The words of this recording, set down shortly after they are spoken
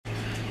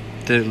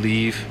Did it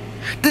leave?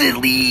 Did it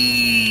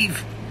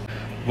leave?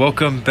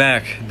 Welcome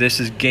back. This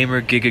is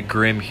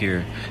GamerGigaGrim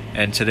here,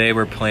 and today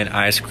we're playing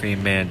Ice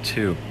Cream Man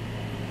 2,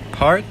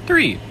 Part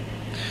 3.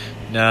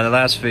 Now, in the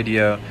last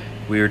video,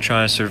 we were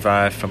trying to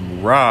survive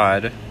from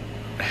Rod,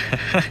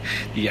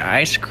 the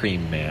Ice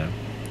Cream Man.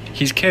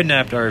 He's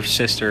kidnapped our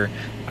sister,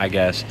 I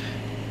guess,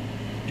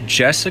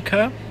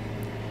 Jessica,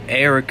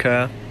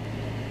 Erica,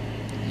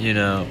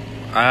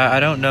 I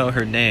don't know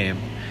her name,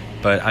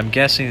 but I'm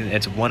guessing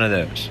it's one of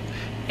those.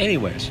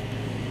 Anyways,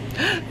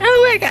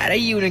 oh, I got a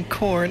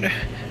unicorn.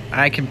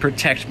 I can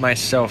protect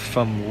myself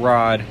from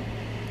Rod.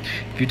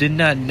 If you did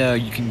not know,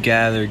 you can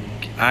gather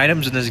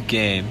items in this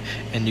game,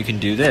 and you can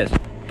do this.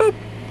 Boop.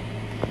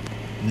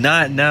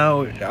 Not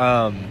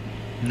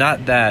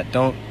that.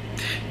 Don't.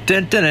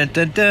 Dun, dun, dun,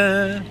 dun,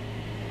 dun.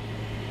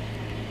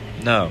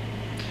 No,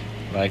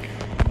 like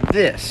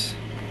this.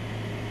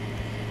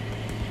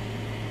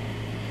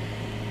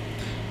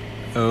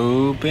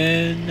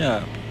 Open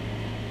up.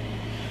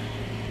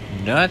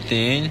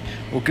 Nothing.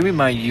 Well, give me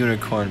my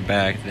unicorn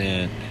back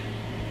then.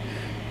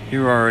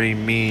 You're already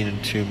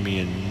mean to me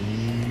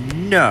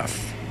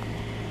enough,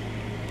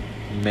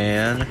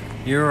 man.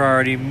 You're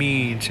already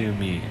mean to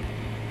me.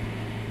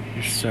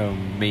 You're so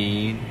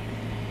mean.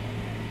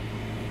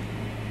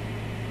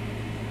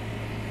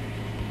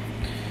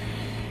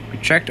 We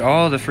checked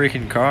all the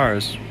freaking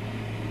cars.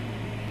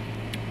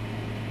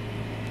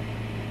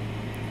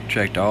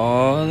 Checked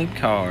all the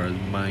cars,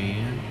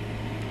 man.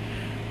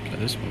 Got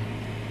this one.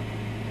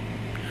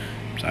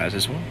 Besides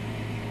this one.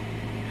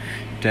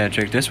 Didn't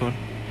check this one.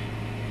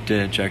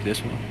 Didn't check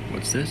this one.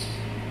 What's this?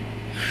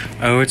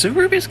 Oh, it's a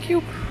Rubik's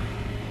Cube.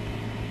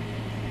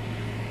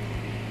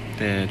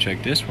 Didn't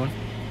check this one.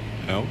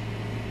 No.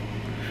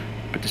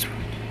 But this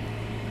one.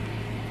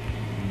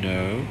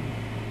 No.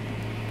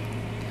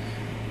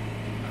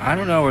 I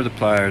don't know where the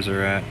pliers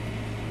are at.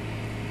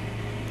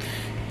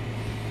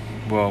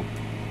 Well,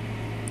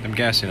 I'm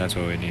guessing that's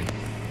what we need.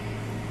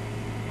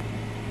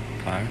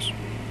 Pliers?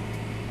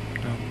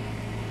 No.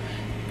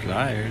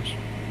 Pliers?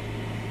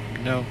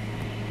 No.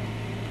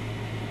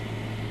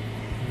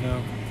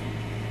 No.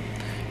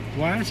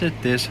 Why is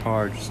it this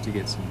hard just to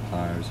get some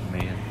pliers,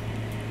 man?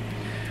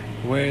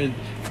 Where?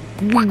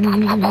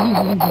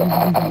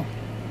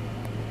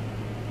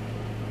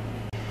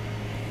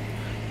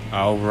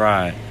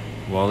 Alright.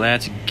 Well,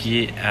 let's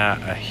get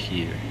out of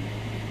here.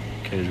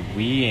 Because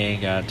we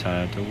ain't got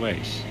time to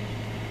waste.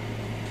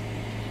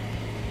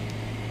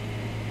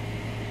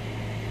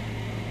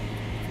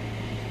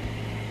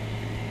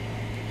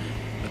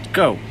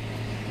 Go.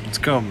 Let's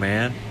go,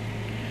 man.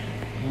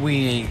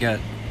 We ain't got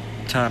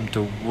time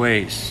to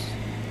waste.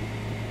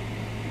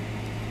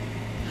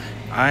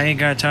 I ain't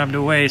got time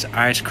to waste,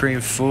 ice cream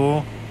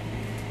fool.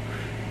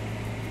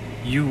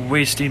 You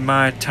wasting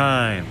my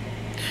time.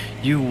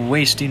 You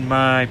wasting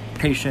my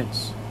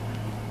patience.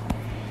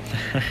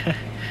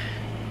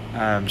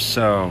 I'm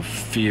so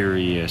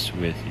furious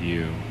with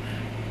you.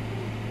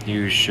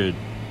 You should...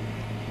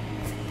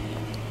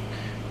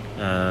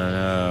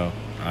 no.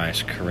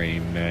 Ice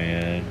cream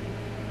man.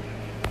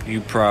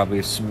 You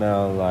probably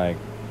smell like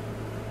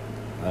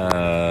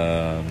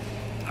I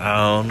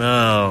don't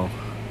know,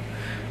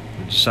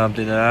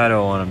 something that I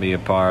don't want to be a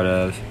part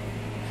of.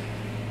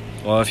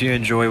 Well, if you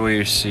enjoy what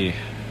you see,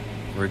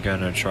 we're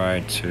gonna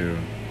try to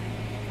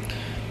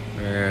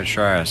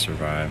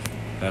survive.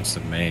 That's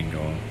the main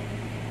goal.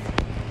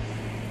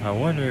 I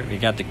wonder, we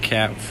got the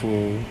cat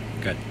food,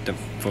 got the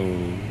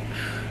food.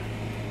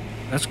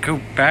 Let's go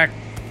back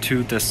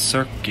to the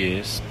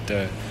circus,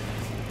 the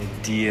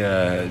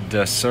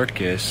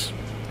circus,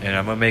 and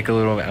I'm gonna make a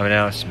little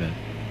announcement.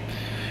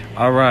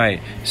 Alright,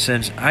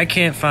 since I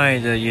can't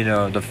find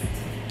the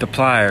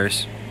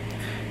pliers,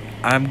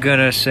 I'm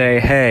gonna say,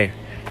 hey,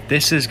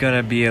 this is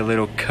gonna be a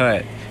little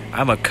cut.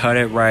 I'm gonna cut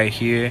it right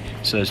here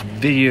so this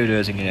video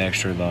doesn't get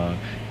extra long,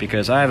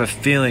 because I have a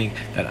feeling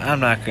that I'm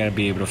not gonna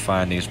be able to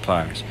find these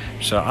pliers.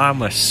 So I'm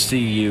gonna see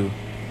you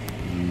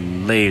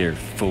later,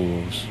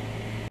 fools.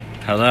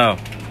 Hello.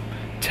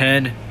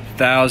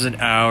 10,000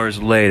 hours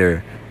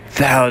later.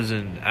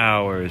 1,000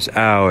 hours.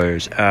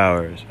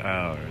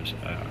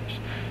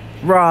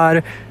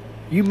 Rod,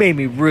 you made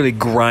me really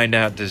grind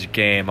out this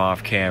game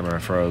off camera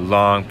for a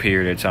long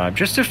period of time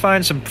just to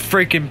find some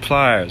freaking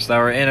pliers that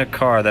were in a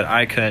car that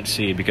I couldn't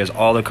see because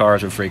all the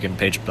cars were freaking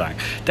pitch black.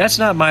 That's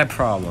not my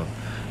problem.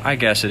 I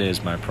guess it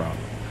is my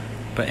problem.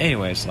 But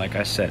anyways, like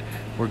I said,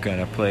 we're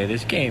gonna play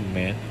this game,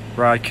 man.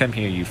 Rod, come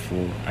here, you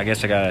fool. I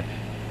guess I gotta...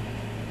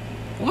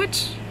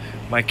 What?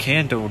 My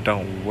candle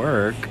don't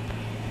work.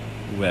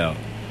 Well,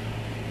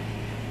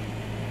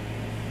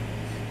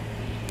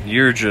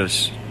 you're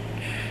just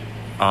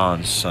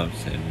on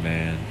something,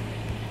 man.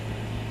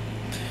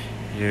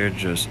 You're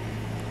just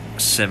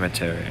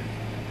cemetery.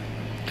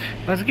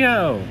 Let's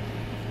go.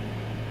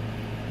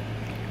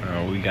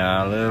 Oh, we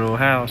got a little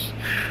house.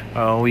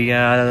 Oh, we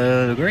got a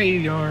little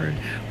graveyard.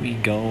 We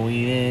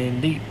going in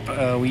deep.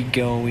 We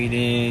going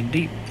in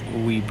deep.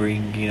 We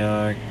bringing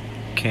our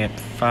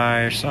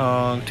campfire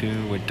song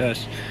to with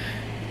us.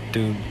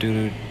 Do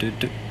do do do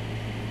do.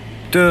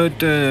 Do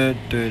do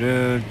do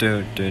do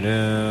do do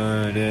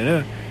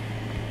do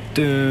do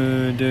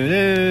do do do.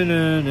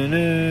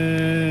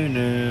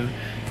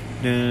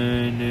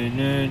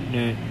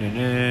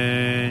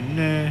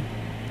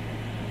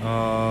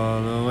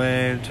 All the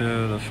way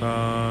to the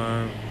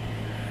farm.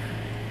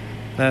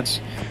 Let's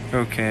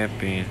go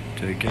camping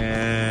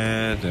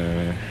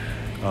together.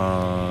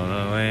 All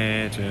the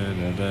way to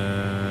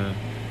the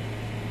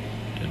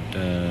I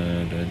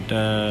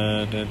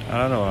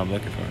don't know what I'm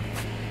looking for.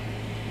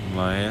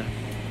 Man,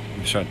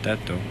 shut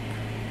that though.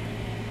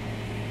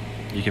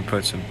 You can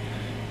put some.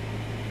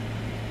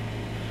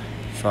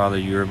 Father,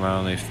 you're my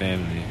only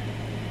family.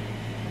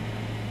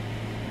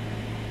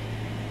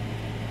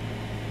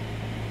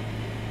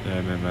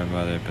 I met my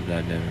mother, but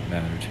that never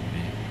mattered to me.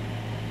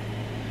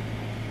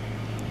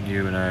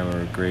 You and I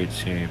were a great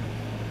team.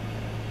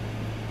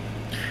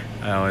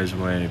 I always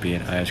wanted to be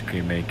an ice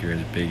cream maker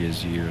as big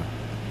as you.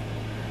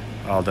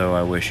 Although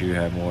I wish you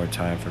had more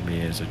time for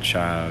me as a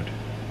child.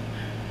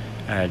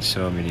 I had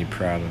so many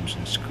problems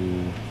in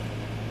school.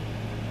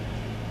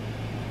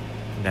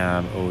 Now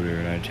I'm older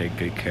and I take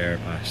good care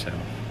of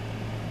myself.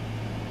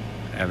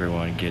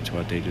 Everyone gets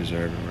what they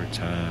deserve over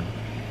time.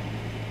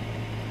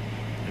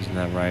 Isn't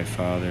that right,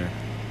 Father?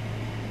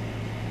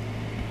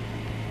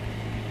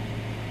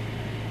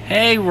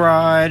 Hey,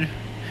 Rod.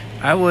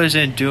 I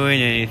wasn't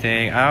doing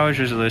anything. I was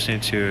just listening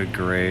to a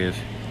grave.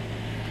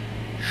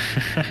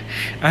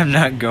 I'm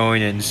not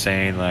going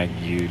insane like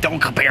you. Don't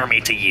compare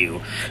me to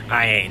you.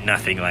 I ain't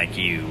nothing like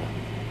you,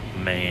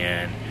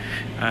 man.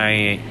 I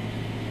ain't...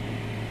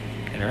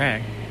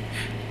 Interact.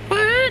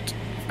 What?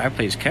 I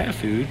plays cat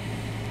food.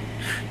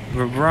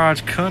 But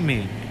Rod's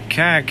coming.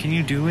 Cat, can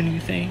you do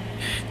anything?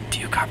 Do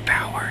you got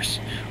powers?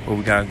 Well,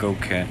 we gotta go,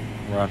 Cat.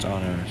 Rod's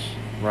on us.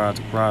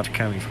 Rod's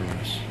coming for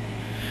us.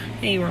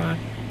 Hey, Rod.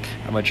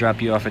 I'm gonna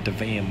drop you off at the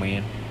van,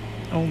 man.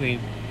 Okay.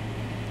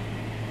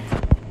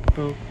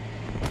 Oh.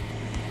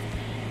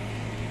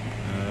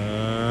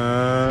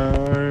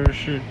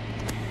 Shit.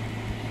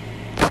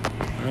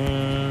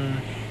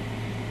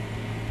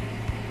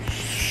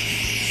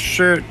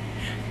 Shit.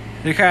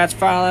 The cat's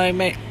following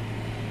me.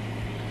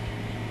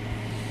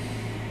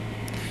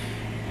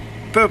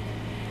 Boop.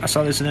 I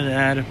saw this in an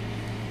ad.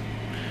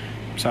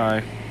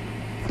 Sorry.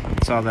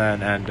 Saw that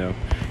in an ad though.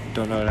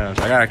 Don't know what else.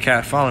 I got a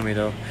cat following me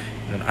though.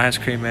 And an ice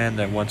cream man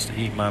that wants to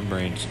eat my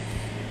brains.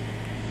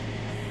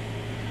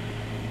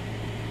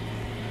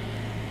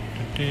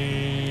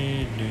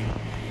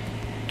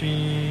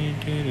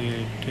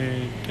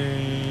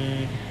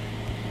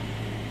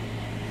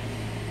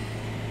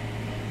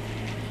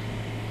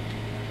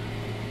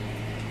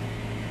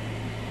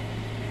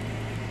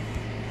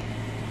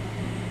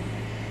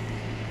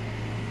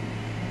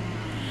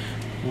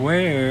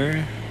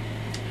 Where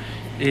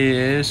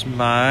is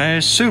my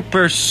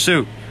super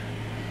suit?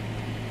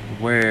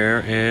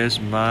 Where is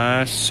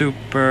my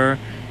super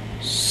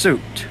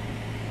suit?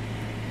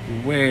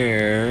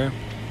 Where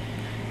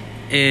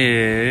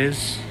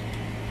is...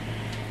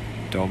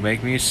 Don't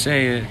make me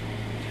say it.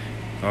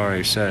 I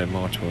already said it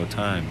multiple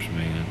times,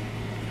 man.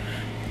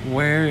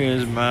 Where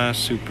is my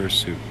super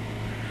suit?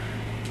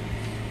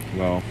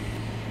 Well...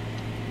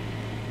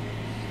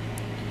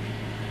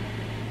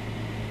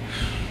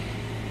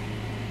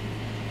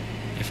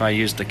 If I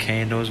use the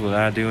candles, will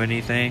that do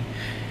anything?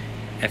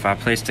 If I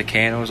place the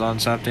candles on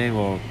something,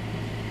 will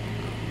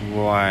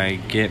I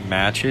get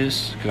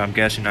matches? Because I'm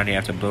guessing I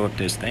have to blow up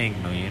this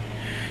thing, man.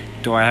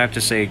 Do I have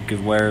to say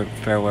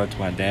farewell to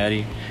my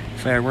daddy?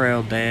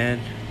 Farewell, Dad.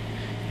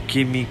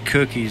 Give me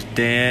cookies,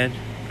 Dad.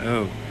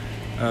 Oh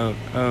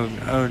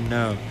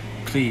no.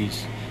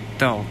 Please,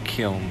 don't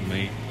kill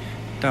me.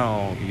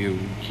 Don't you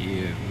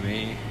give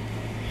me.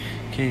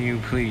 Can you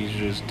please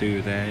just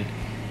do that?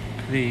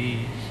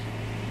 Please.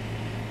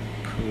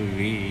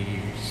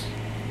 Please.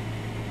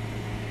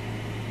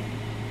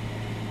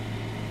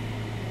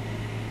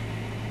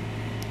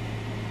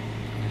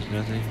 There's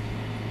nothing.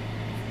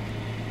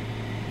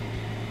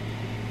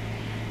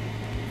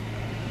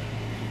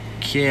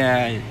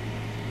 Cat.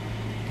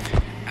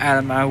 Out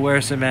of my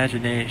worst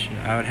imagination,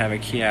 I would have a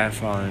cat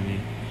following me.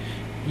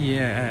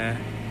 Yeah,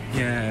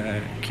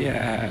 cat.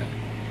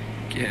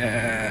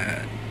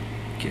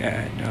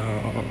 Cat,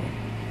 no.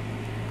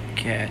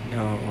 Cat,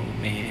 no,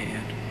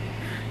 man.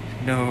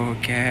 No,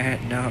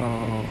 cat,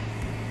 no.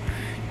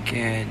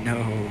 Cat,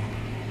 no.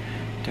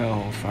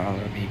 Don't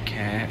follow me,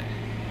 cat.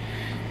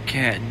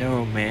 Cat,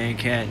 no, man.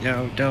 Cat,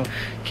 no. Don't.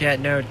 Cat,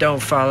 no.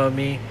 Don't follow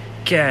me.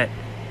 Cat.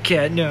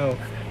 Cat, no.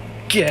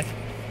 Cat.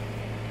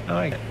 Oh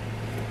my God.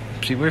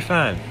 See, we're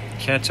fine.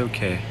 Cat's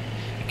okay.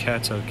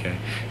 Cat's okay.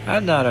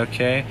 I'm not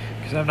okay,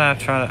 because I'm not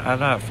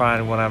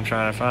finding what I'm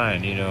trying to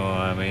find, you know.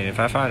 I mean, if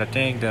I find a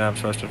thing that I'm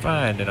supposed to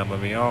find, then I'm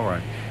gonna be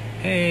alright.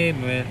 Hey,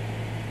 man.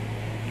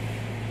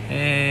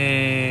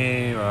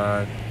 Hey,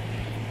 Rod.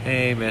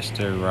 Hey,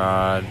 Mr.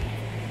 Rod.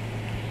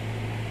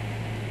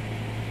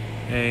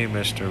 Hey,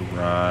 Mr.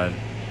 Rod.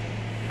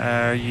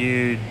 How are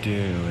you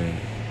doing?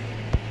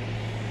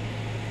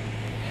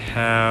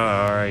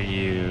 How are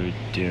you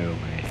doing?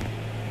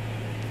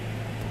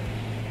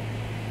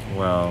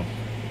 Well,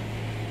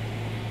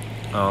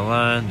 All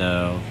I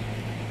know.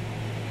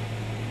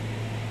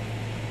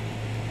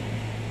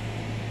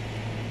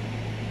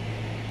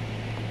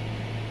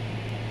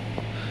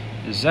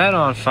 Is that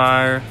on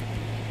fire?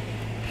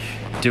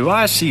 Do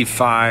I see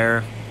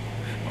fire?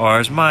 Or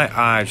is my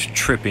eyes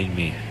tripping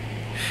me?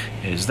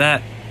 Is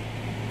that...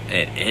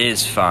 It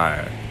is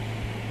fire.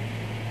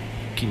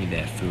 Give me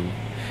that, fool.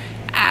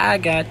 I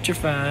got your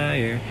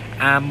fire.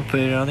 I'ma put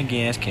it on the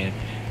gas can.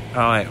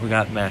 Alright, we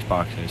got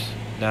matchboxes.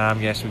 Now I'm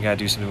guessing we gotta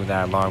do something with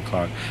that alarm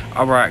clock.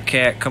 Alright,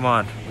 cat, come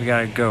on. We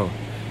gotta go.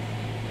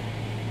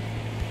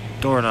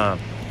 Doorknob.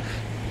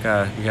 We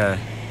gotta...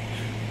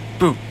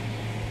 Boop.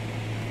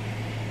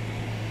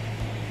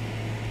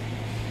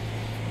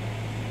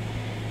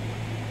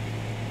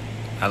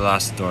 I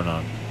lost the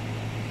doorknob.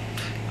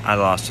 I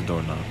lost the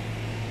doorknob.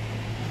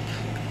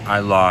 I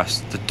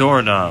lost the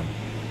doorknob.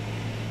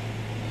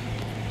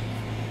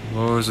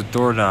 What was the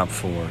doorknob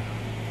for?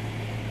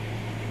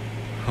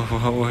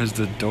 What was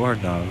the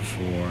doorknob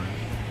for?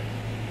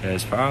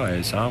 It's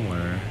probably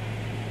somewhere.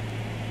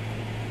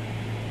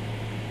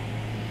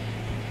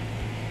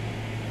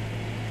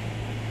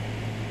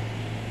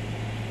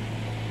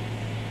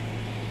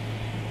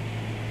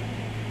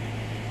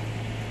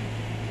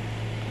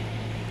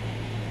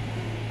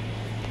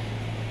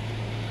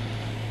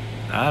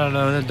 I don't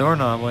know where the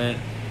doorknob went.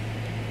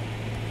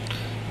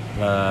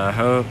 But I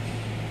hope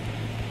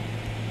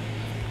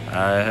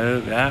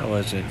that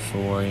wasn't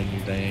for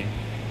anything.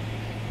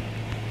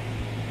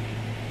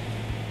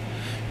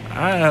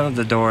 I hope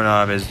the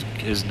doorknob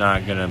is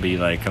not gonna be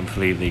like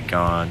completely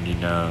gone, you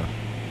know.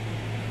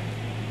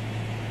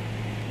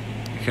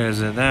 Because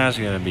then that's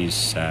gonna be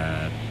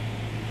sad.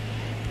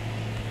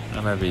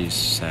 I'm gonna be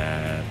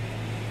sad.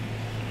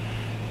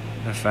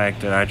 The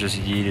fact that I just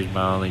yeeted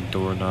my only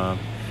doorknob.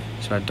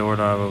 So my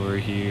doorknob over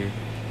here.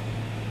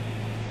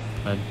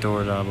 My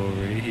doorknob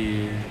over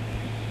here.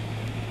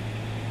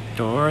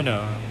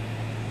 Doorknob.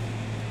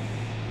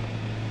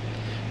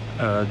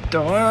 A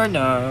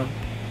doorknob.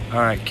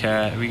 Alright,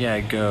 cat, we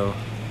gotta go.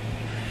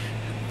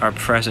 Our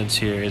presence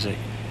here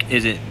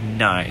isn't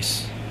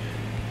nice.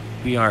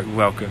 We aren't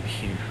welcome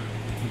here.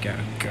 We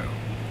gotta go.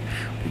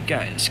 We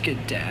gotta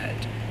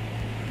skedaddle.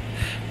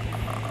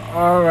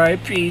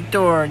 R.I.P.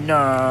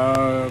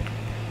 doorknob.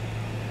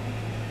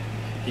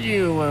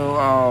 You will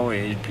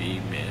always be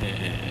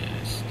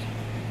missed.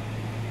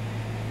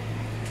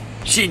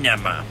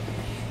 Cinema.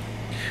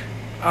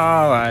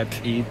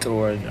 R.I.P.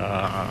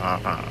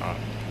 doorknob.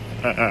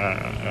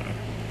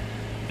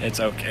 It's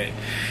okay.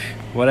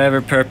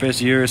 Whatever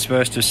purpose you were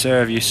supposed to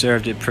serve, you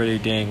served it pretty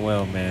dang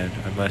well, man,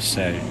 I must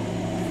say.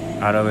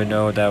 I don't even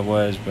know what that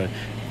was, but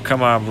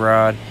come on,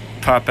 Rod.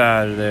 Pop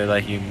out of there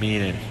like you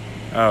mean it.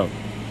 Oh,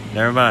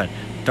 never mind.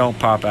 Don't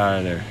pop out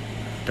of there.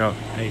 Don't.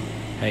 Hey.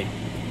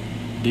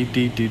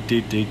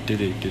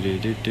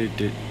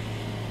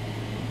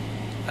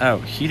 Oh,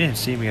 he didn't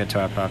see me until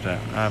I popped out.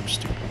 I'm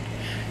stupid.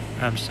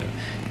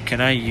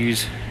 Can I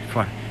use...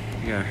 Come on.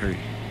 You gotta hurry.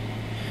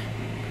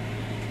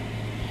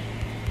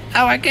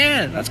 Oh, I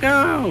can! Let's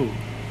go!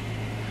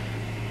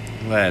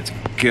 Let's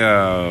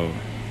go.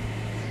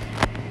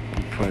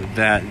 We put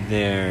that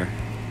there.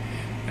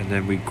 And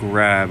then we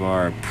grab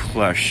our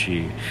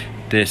plushie.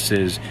 This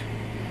is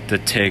the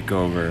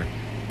takeover.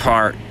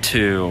 Part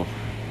 2.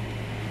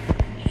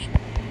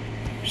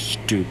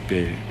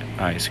 Stupid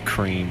ice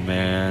cream,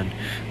 man.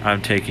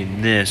 I'm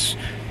taking this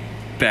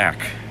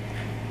back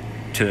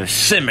to the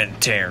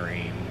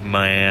cemetery,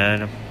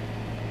 man.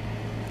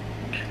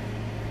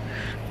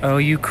 Oh,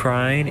 you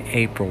crying?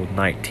 April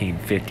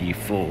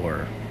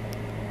 1954.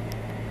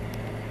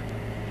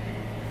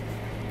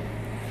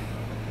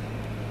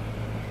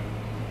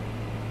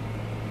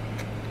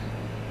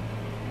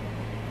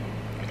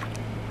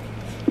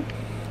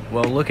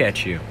 Well, look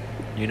at you.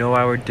 You know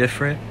why we're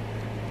different?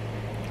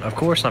 Of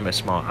course I'm a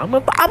small. I'm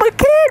a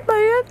kid,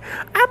 man.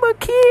 I'm a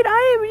kid.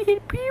 I haven't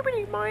hit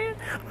puberty, man.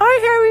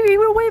 I haven't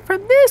even went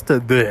from this to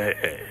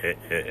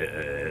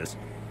this.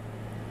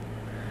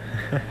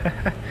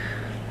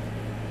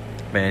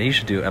 Man, he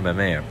should do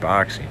MMA or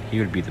boxing. He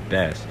would be the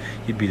best.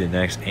 He'd be the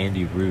next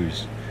Andy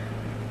Ruiz.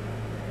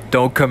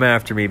 Don't come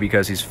after me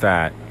because he's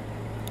fat.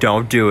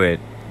 Don't do it.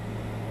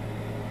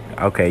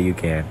 Okay, you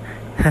can.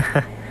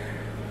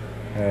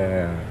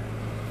 That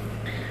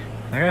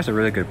guy's a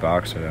really good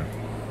boxer, though.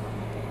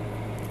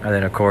 And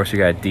then, of course, you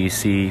got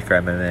DC for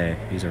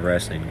MMA. He's a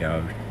wrestling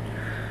guy.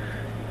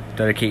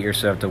 Dedicate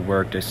yourself to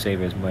work to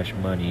save as much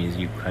money as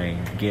you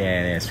can. Get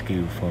out of that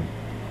school from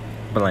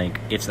blank.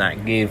 It's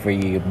not good for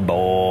you,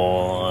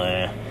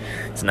 boy.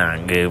 It's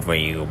not good for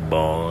you,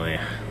 boy.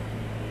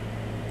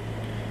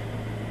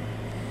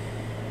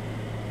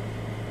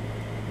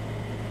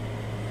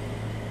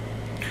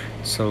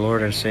 So,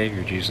 Lord and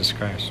Savior, Jesus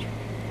Christ.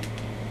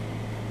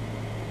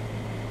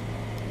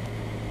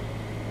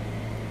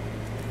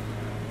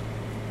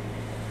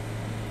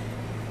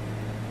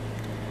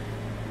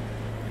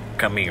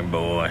 Come here,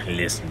 boy.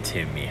 Listen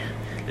to me.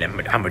 I'm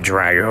gonna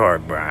dry your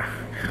heart, bro.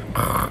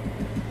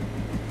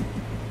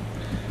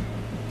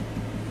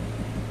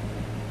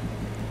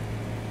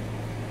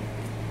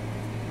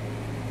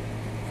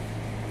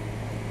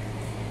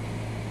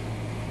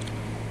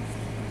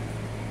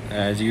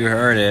 as you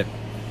heard it,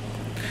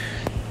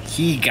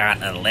 he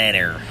got a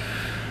letter.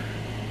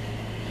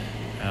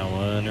 I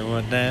wonder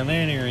what that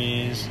letter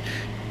is.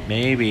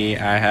 Maybe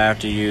I have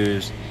to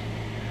use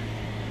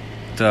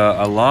the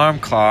alarm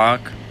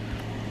clock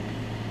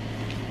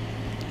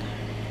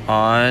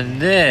on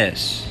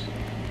this.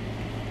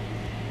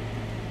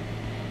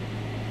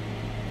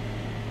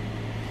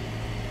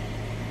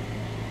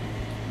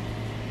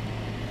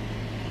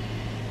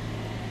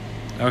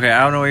 Okay,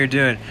 I don't know what you're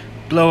doing.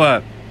 Blow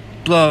up.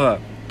 Blow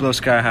up. Blow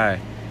sky high.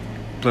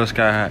 Blow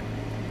sky high.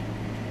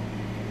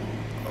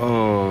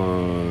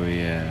 Oh,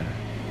 yeah.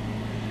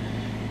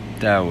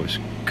 That was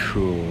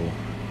cool.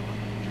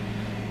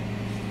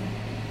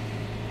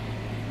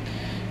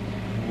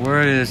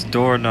 Where did this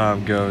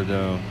doorknob go,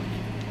 though?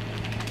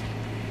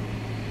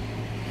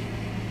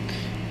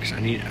 Because I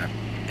need...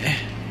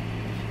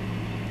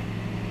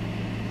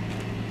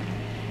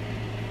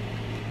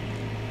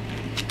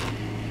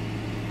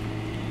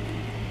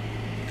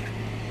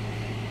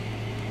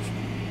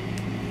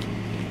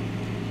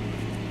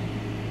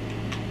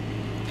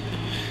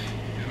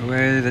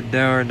 Where did the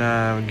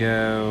doorknob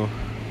go?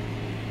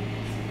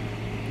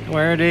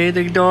 Where did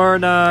the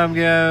doorknob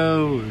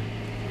go?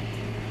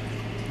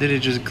 Did it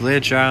just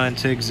glitch out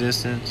into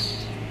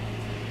existence?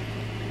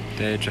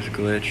 Did it just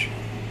glitch?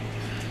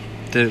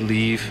 Did it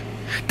leave?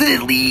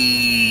 Did it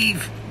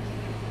leave?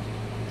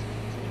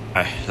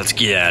 Alright, let's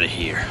get out of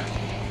here.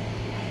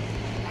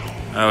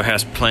 Oh, it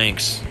has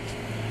planks.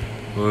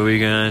 What are we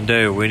gonna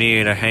do? We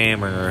need a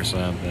hammer or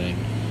something.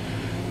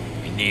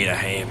 We need a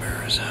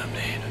hammer or something.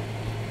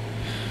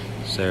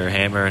 Is there a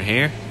hammer in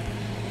here?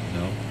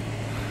 No.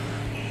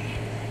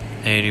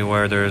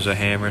 Anywhere there's a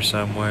hammer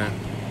somewhere?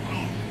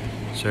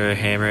 Is there a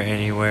hammer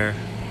anywhere?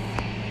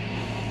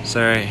 Is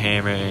there a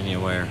hammer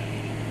anywhere?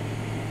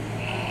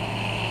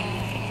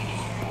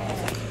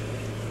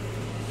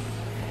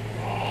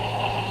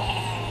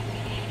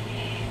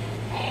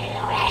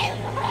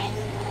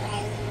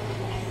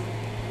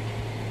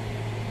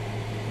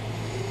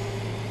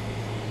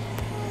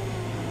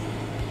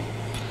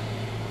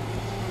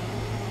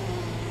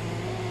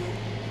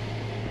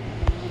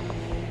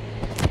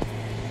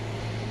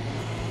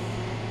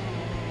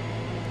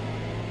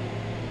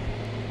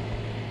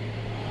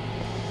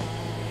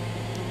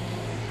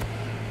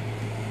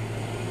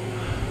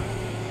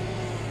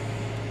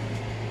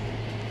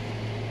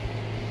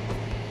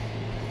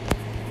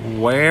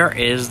 Where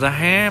is the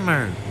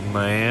hammer,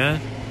 man?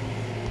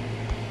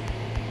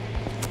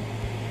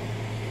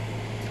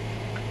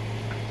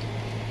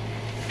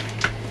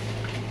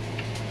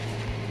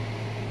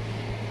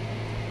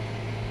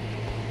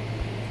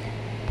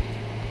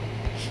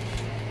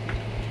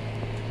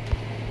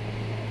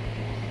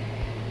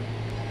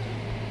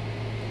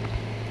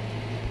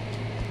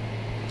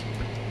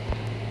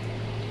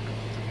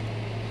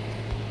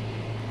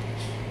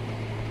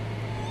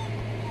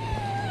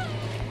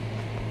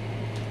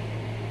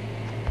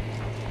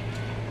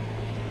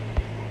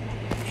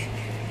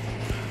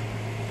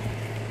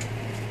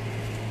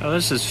 Oh,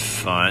 this is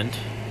fun.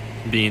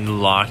 Being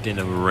locked in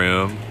a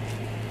room.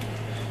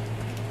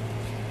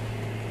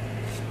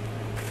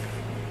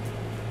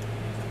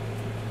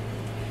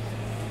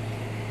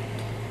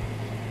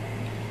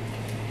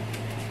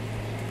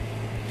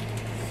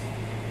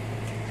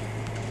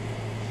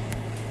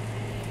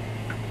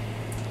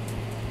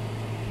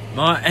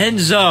 My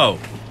Enzo!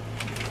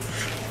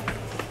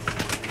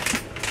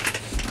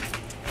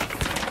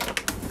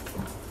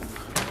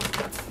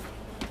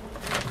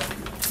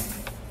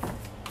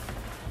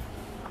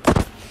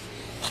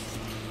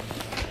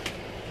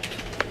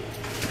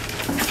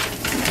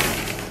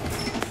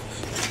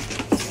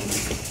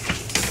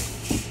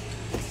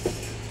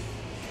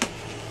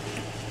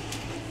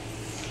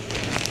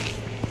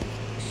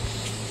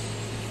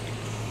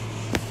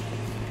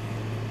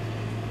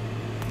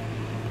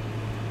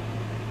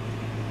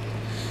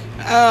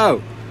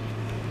 Oh!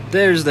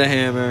 There's the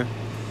hammer.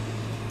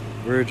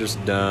 We're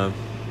just dumb.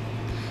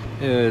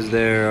 It was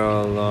there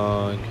all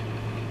along.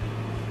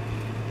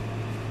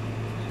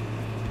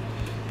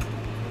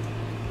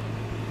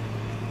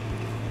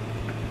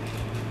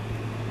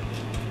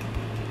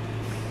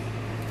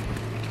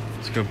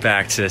 Let's go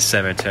back to the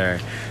cemetery.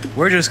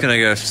 We're just gonna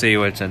go see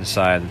what's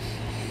inside.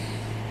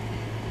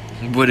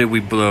 What did we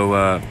blow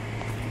up?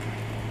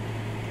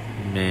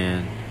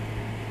 Man.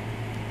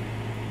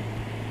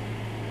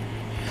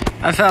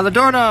 I found the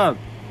doorknob!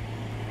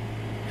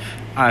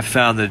 I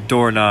found the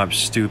doorknob,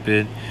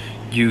 stupid.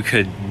 You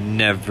could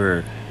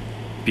never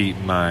beat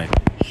my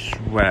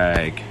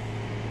swag.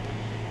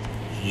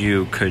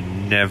 You could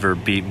never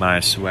beat my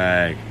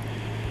swag.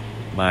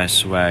 My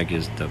swag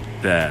is the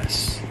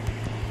best.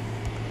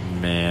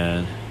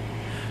 Man.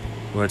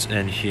 What's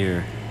in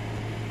here?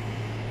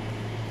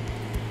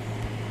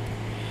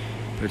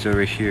 What's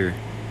over here?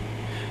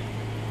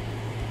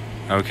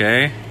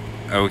 Okay.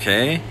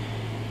 Okay.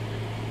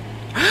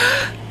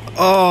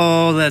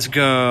 Oh, let's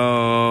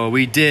go.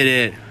 We did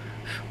it.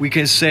 We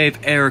can save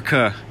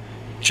Erica,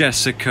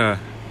 Jessica,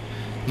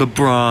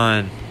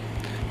 LeBron,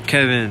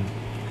 Kevin,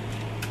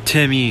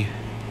 Timmy,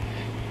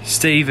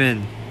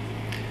 Steven,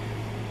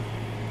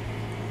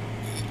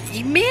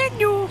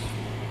 Emmanuel.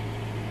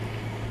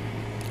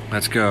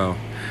 Let's go.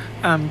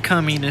 I'm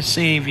coming to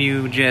save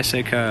you,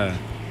 Jessica.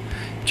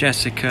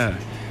 Jessica,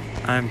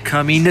 I'm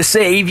coming to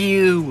save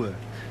you.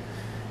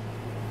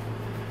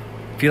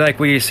 If you like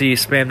what you see,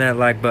 spam that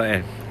like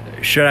button.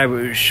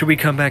 Should we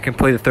come back and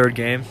play the third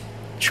game?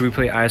 Should we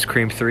play Ice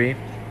Cream 3?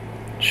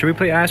 Should we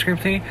play Ice Cream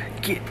 3?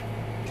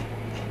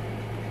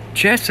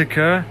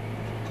 Jessica.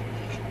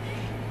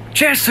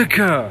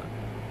 Jessica.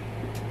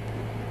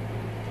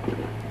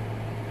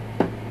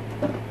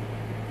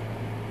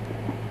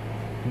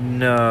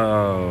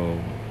 No.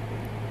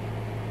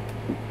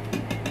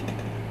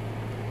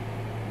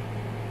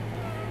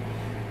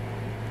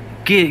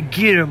 Get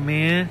him,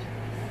 man.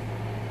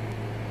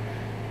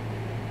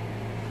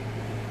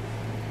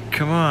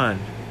 Come on.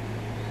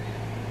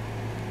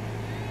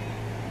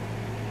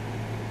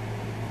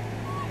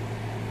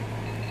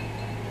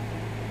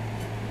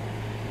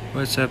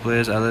 What's up,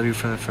 Liz? I love you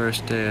from the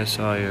first day I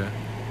saw you.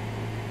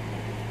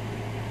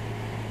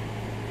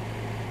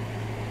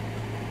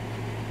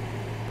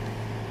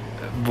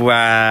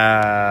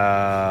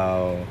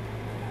 Wow.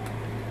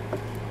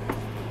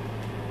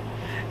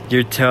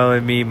 You're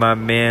telling me my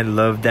man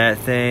loved that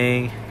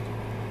thing?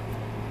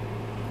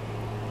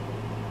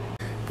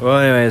 Well,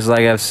 anyways,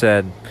 like I've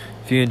said,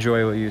 if you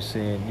enjoy what you've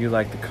seen, you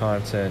like the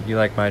content, you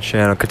like my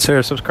channel,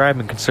 consider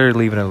subscribing, consider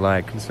leaving a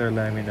like, consider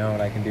letting me know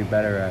what I can do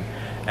better at.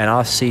 And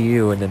I'll see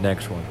you in the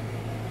next one.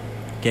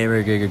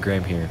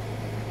 GamerGigaGrim here,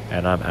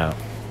 and I'm out.